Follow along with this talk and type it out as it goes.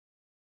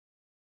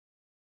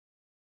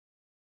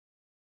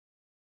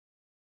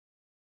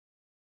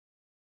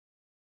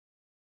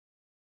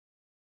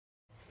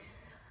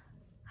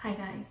Hi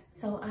guys,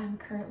 so I'm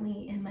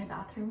currently in my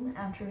bathroom.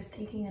 Andrew is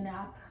taking a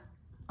nap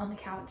on the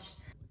couch.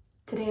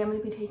 Today I'm going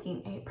to be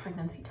taking a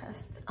pregnancy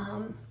test.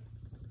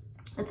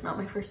 It's not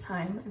my first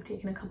time. I've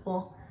taken a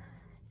couple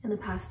in the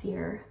past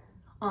year.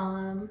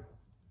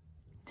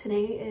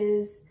 Today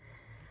is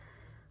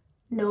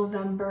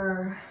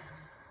November,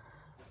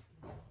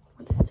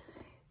 what is today?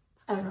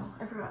 I don't know,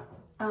 I forgot.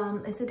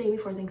 It's the day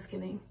before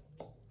Thanksgiving.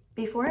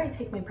 Before I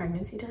take my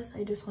pregnancy test,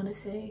 I just want to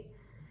say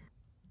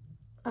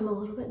I'm a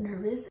little bit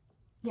nervous.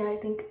 Yeah, I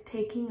think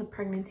taking a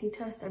pregnancy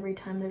test every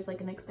time there's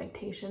like an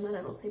expectation that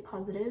it'll say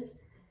positive,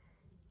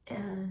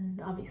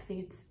 and obviously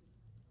it's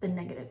been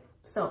negative.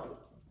 So,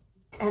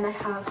 and I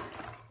have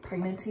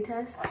pregnancy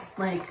tests,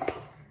 like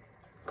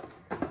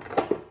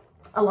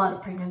a lot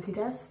of pregnancy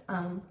tests,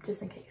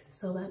 just in case,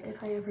 so that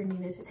if I ever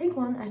needed to take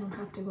one, I don't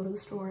have to go to the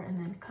store and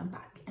then come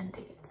back and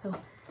take it. So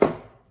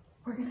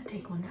we're gonna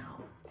take one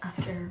now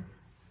after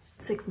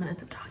 6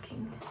 minutes of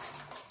talking.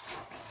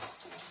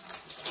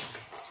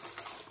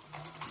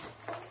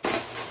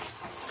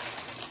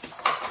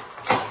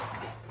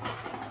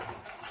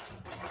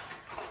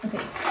 Okay,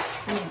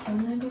 so I'm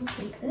gonna go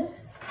take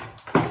this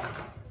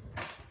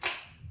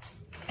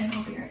and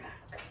I'll be right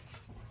back.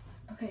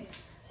 Okay,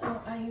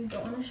 so I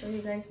don't want to show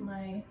you guys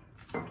my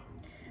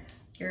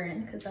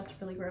urine because that's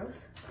really gross.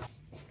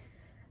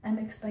 I'm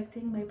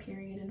expecting my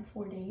period in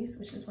 4 days,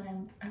 which is why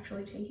I'm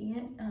actually taking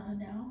it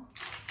now.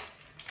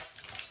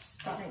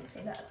 Just thought I'd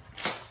say that.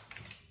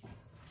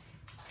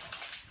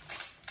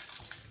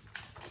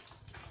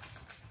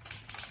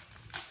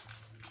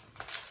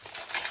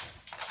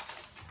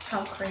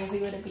 How crazy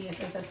would it be if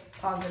it's a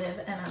positive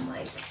and I'm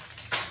like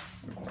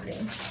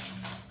recording?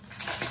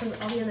 Because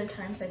all the other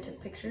times I took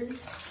pictures.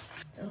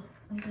 So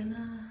I'm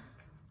gonna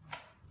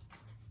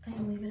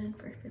leave it in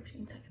for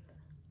 15 seconds.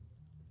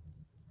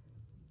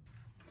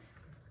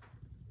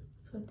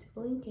 So it's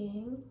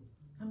blinking.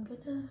 I'm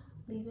gonna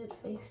leave it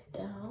face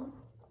down.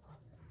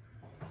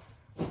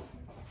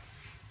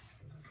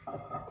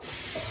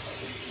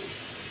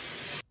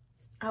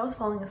 I was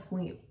falling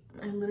asleep.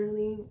 I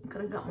literally could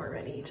have got more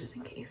ready just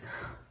in case.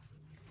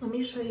 Let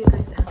me show you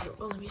guys Andrew.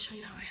 Well, let me show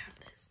you how I have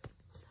this.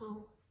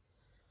 So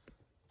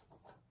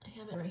I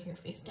have it right here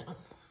face down.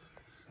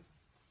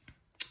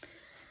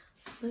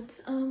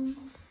 Let's let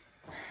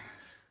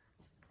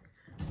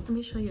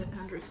me show you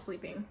Andrew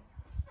sleeping.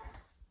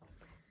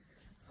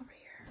 Over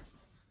here.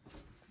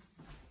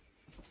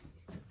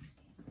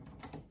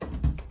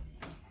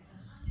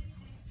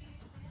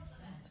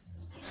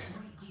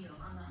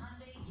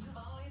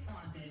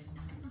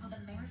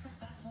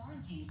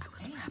 I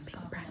was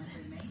wrapping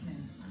presents.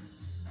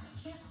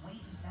 Can't wait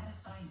to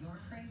satisfy your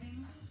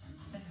cravings?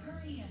 Then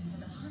hurry into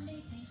the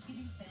Hyundai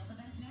Thanksgiving sales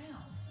event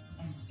now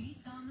and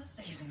feast on the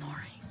savings. He's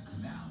snoring.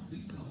 Now,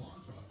 lease an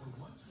Elantra for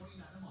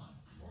 $129 a month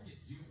or get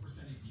 0%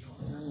 APR.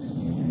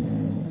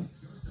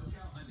 Your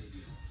SoCal Hyundai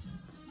deal.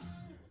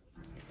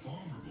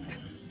 Farmer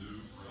Boy's new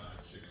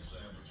fried chicken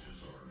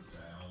sandwiches are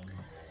down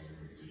home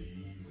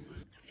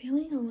delicious.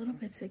 Feeling a little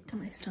bit sick to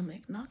my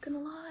stomach, not gonna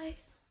lie.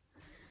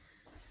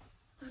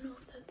 I don't know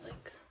if that's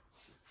like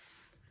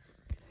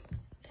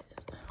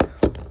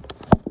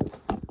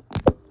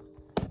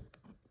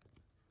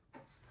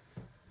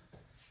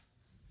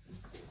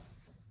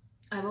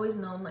I've always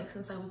known, like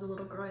since I was a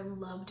little girl, I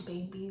loved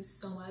babies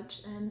so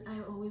much, and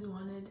I always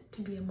wanted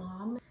to be a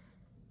mom.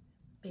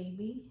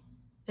 Baby.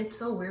 It's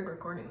so weird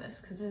recording this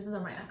because these are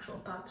my actual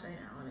thoughts right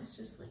now, and it's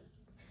just like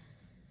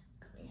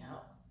coming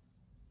out.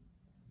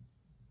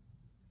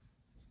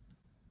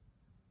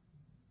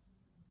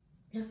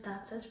 If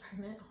that says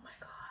pregnant, oh my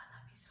god,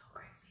 that'd be so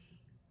crazy.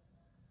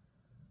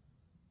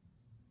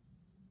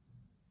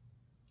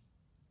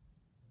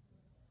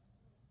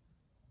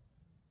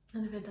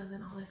 And if it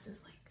doesn't, all this is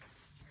like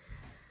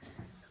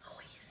a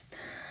waste.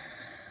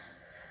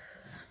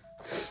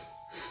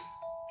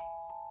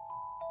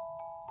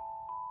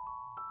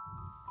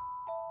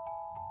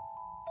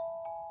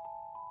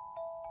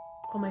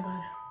 Oh my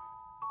god.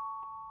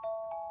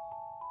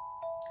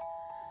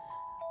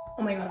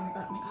 Oh my god, oh my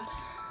god, oh my god.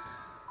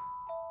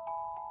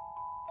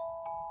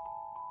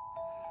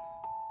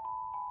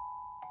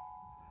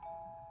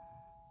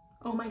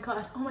 Oh my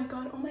god, oh my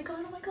god, oh my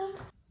god, oh my god.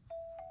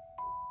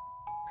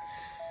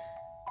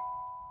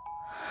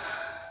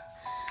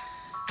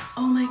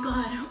 Oh my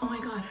god, oh my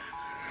god.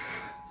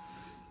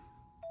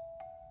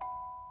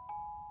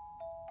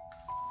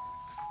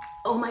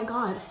 Oh my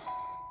god.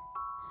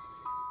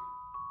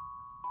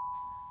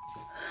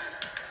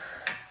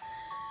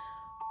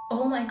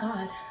 Oh my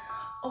god.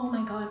 Oh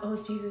my god. Oh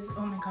Jesus.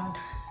 Oh my god.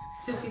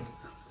 This is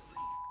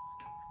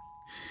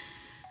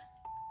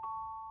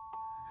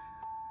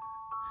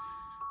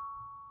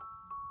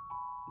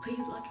please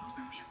watch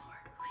over me,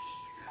 Lord,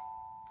 please.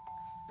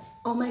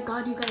 Oh my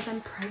god, you guys, I'm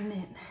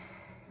pregnant.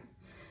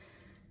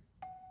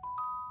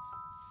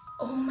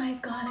 Oh my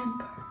god, I'm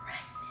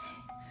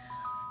pregnant.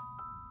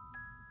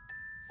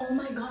 Oh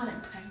my god,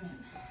 I'm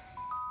pregnant.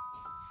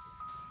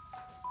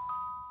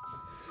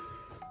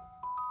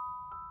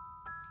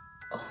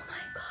 Oh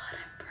my god,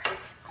 I'm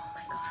pregnant. Oh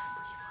my god,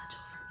 please watch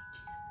over me,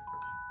 Jesus,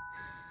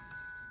 please.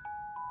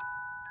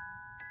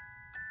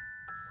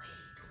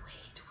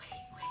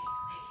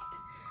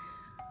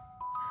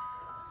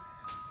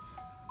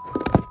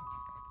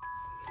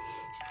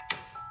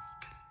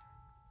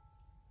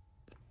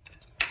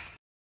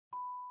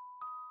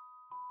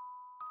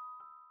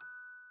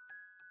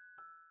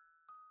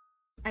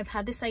 I've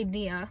had this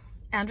idea.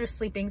 Andrew's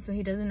sleeping, so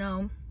he doesn't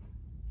know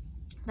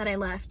that I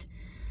left.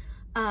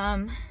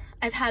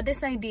 I've had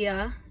this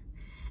idea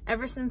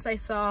ever since I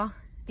saw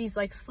these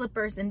like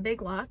slippers in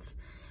Big Lots.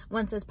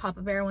 One says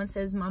Papa Bear, one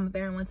says Mama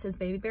Bear, and one says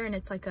Baby Bear, and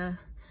it's like a,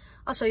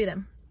 I'll show you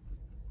them.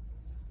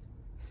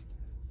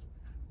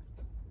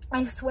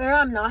 I swear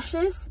I'm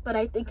nauseous, but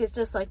I think it's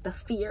just like the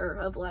fear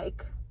of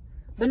like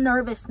the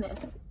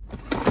nervousness.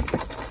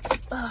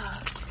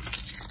 Ugh.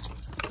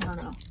 I don't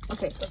know.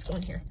 Okay, let's go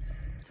in here.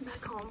 I'm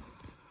back home.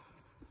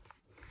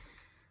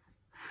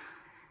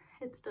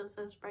 It still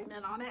says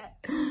pregnant on it.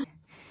 I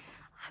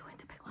went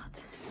to Big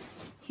Lots.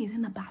 He's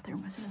in the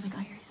bathroom. As soon as I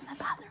got here, he's in the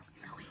bathroom.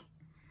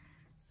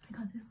 I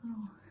got this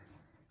little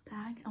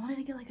bag. I wanted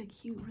to get like a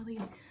cute, really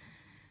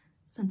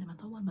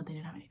sentimental one, but they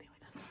didn't have anything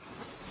like that.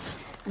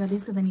 I got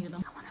these because I needed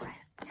them. I want to write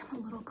him a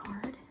little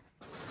card.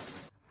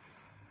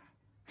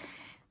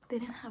 They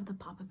didn't have the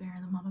Papa Bear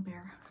and the Mama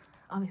Bear.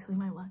 Obviously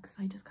my luck,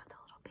 so I just got the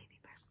little Baby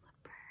Bear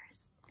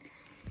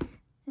slippers.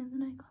 And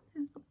then I got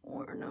this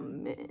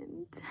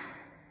ornament.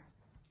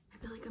 I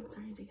feel like I'm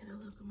starting to get a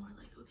little bit more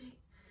like, okay.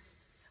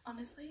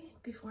 Honestly,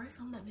 before I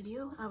filmed that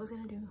video, I was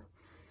gonna do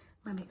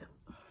my makeup.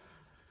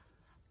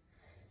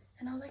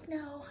 And I was like,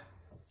 no.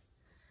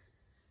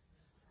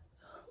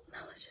 So now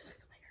let's just fix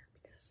my hair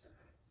because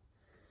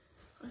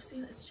honestly,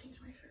 let's change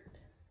my shirt.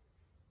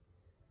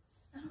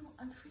 I don't know,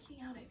 I'm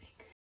freaking out, I think.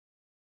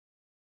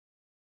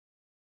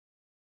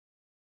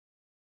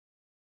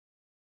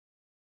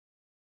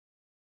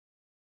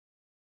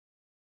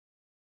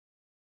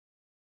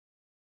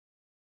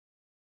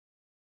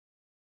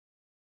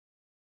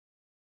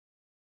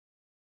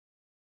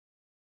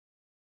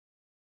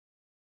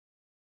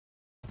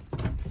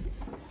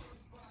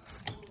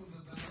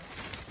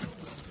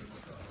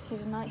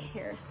 He's not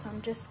here, so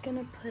I'm just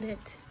gonna put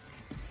it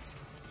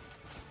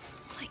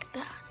like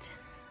that.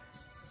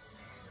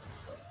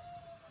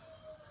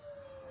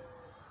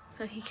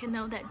 So he can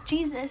know that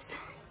Jesus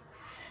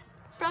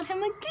brought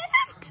him a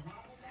gift.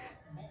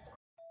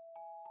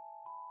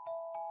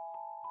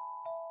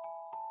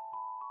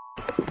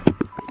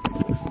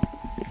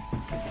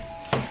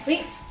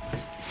 Wait.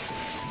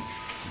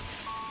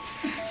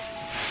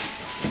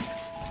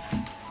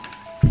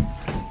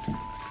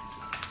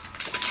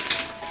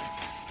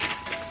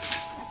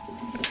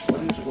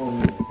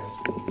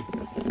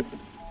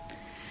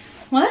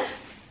 What?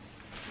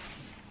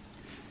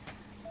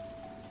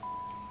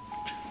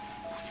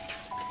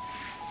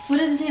 What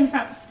does it say in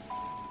front?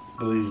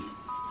 Believe.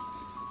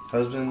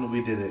 Husband,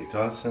 we did it.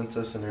 God sent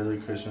us an early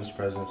Christmas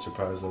present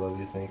surprise. I love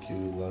you, thank you,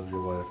 love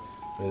your wife.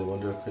 May the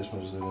wonder of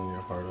Christmas live in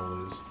your heart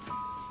always.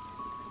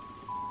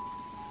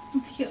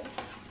 It's cute.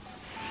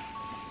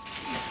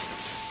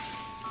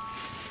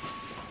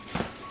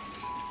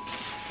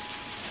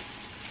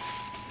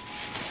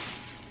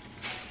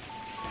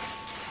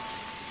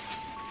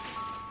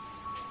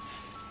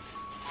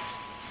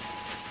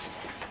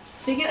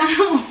 Take it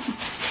out.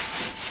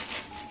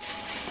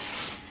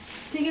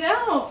 Take it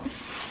out.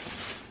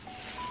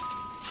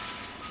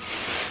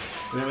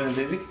 You having a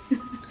baby?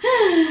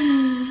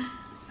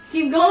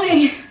 Keep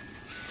going.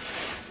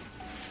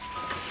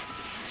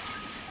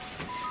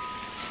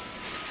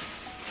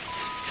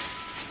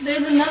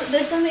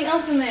 There's something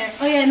else in there.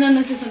 Oh yeah,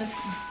 no, this one is.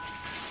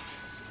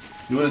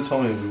 You would have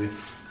told me, baby.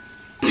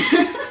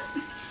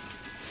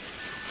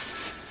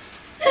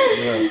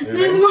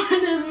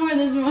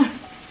 There's more.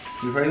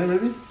 You pregnant,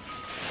 baby?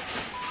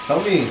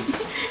 Tell me.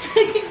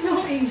 Keep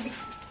going.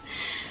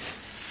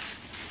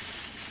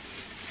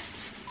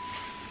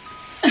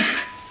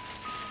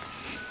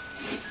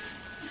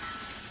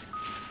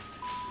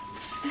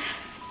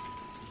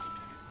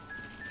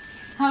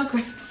 How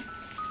crazy.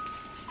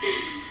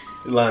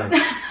 You're lying.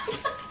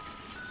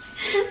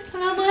 I'm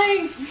not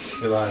lying.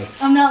 You're lying.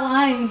 I'm not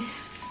lying.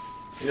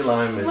 You're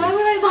lying, baby. Why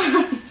would I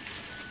lie?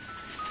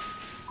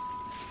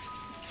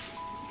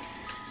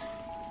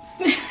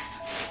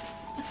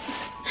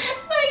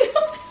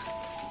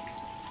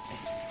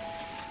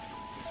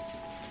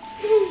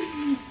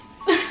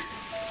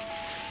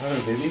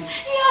 Alright, baby.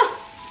 Yeah.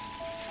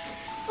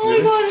 Oh my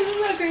god,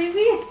 isn't that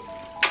crazy?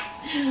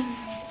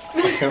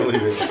 I can't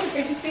believe it. So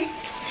crazy.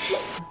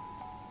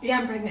 Yeah,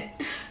 I'm pregnant.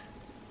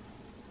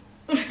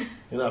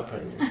 You're not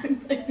pregnant. I'm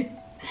pregnant.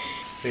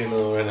 Take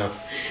another one right now.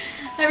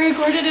 I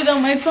recorded it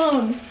on my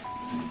phone.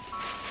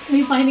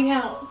 Me finding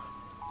out.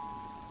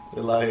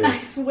 You're lying. I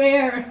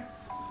swear.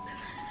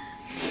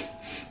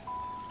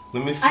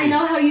 Let me see. I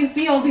know how you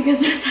feel because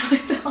that's how I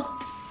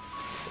felt.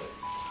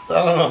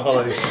 I don't know how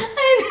I feel.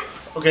 I know.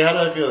 Okay, how do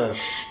I feel then?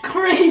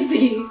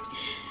 Crazy.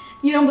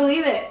 You don't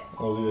believe it.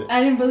 I'll do it.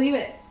 I didn't believe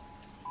it.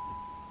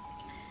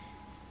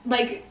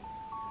 Like,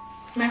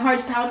 my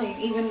heart's pounding,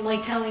 even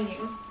like telling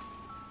you.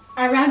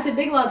 I ran to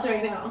Big Lots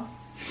right now.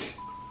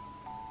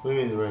 What do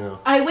you mean right now?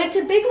 I went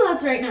to Big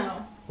Lots right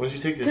now. When did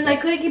you take this? Because I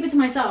couldn't keep it to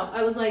myself.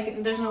 I was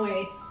like, there's no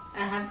way.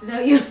 I have to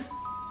tell you.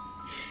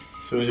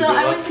 So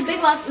I went to Big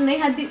Lots and they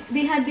had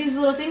these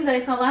little things that I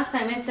saw last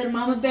time. It said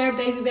Mama Bear,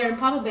 Baby Bear, and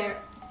Papa Bear.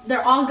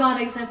 They're all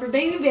gone except for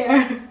Baby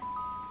Bear.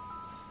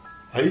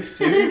 Are you I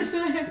serious?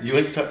 swear. You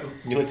went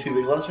to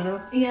Big Lots right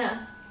now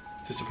Yeah,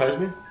 to surprise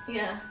me?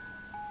 yeah.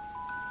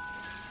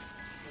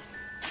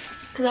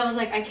 Cause I was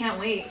like, I can't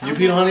wait. You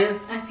peed on here?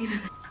 I peed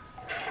on.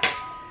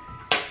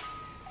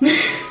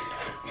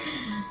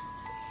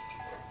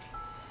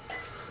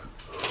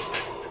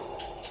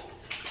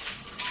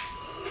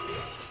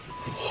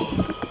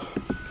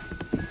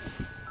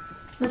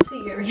 Let's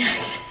see your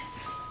reaction.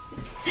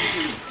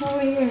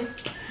 Over here.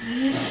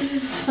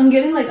 I'm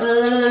getting like,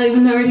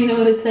 even though I already know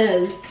what it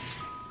says.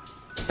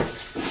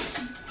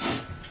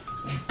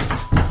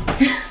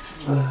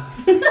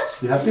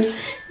 You happy?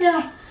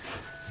 Yeah.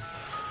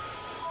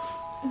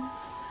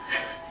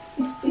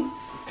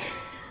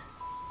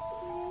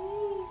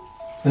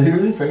 Are you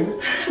really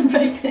pregnant? I'm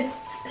pregnant.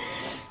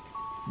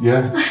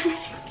 Yeah.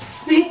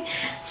 See?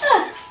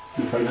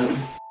 You're pregnant.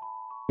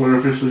 We're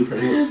officially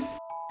pregnant.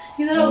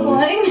 You thought I was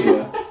lying?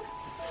 Yeah.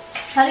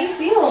 How do you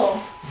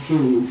feel? I feel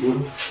really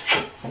good.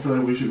 I feel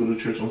like we should go to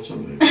church on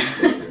Sunday.